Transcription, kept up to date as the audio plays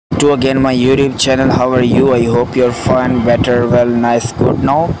to again my YouTube channel. How are you? I hope you're fine, better, well, nice, good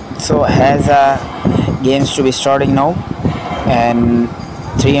now. So has games to be starting now, and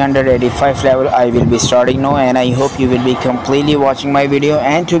 385 level I will be starting now, and I hope you will be completely watching my video,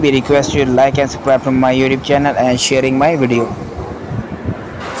 and to be requested like and subscribe to my YouTube channel and sharing my video.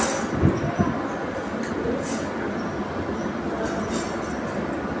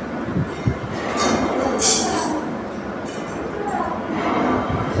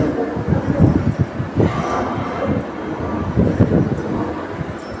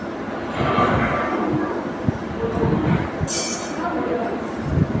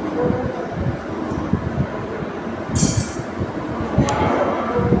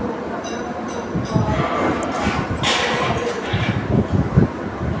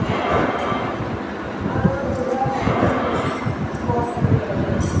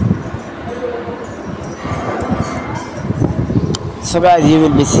 So guys, you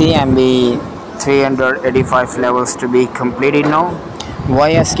will be seeing MB 385 levels to be completed now.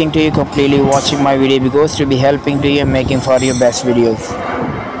 Why asking to you completely watching my video? Because to be helping to you making for your best videos.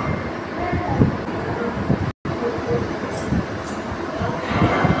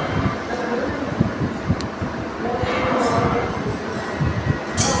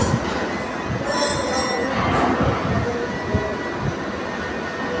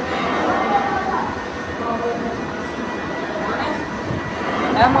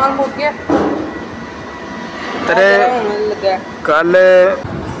 माल मुक गया तेरे कल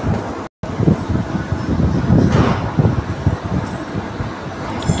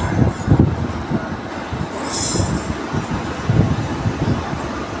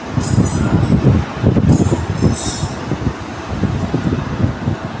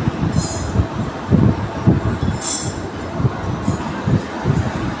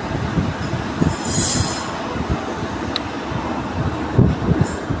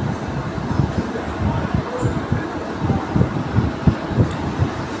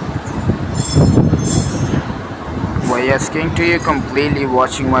asking to you completely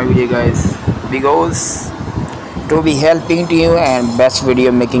watching my video, guys, because to be helping to you and best video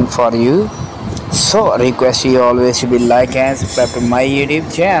making for you. So request you always to be like and subscribe to my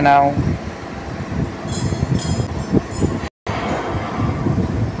YouTube channel.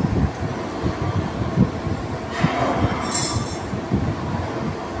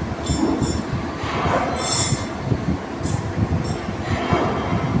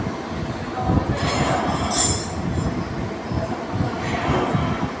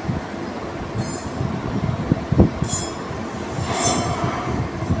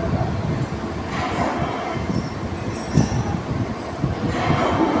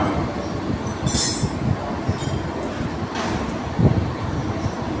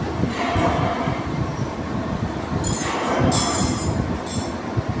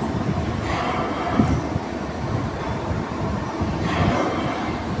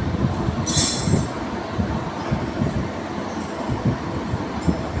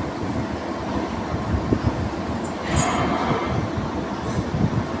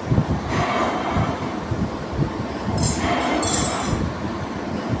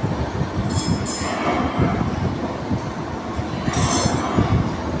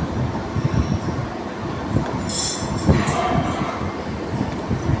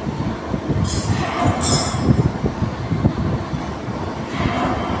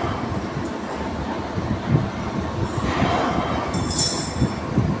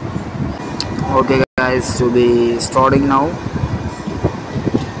 Okay guys, to be starting now.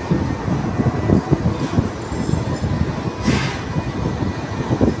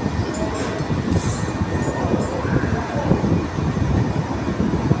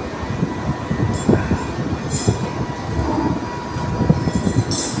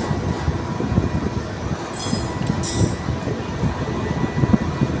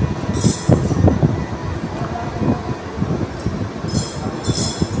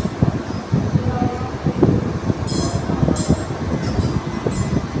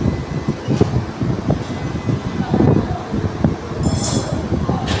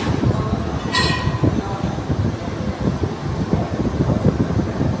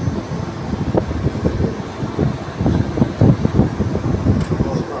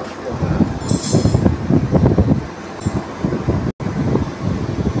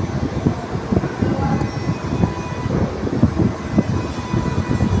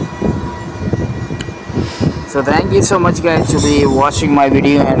 So thank you so much guys to be watching my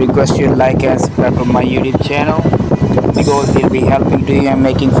video, and request you like and subscribe to my YouTube channel. because he'll be helping to you and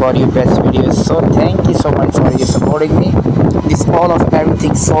making for you best videos. So thank you so much for you supporting me. This all of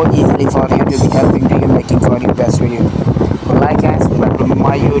everything so easily for you to be helping to you making for you best video. Like and subscribe to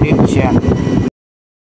my YouTube channel.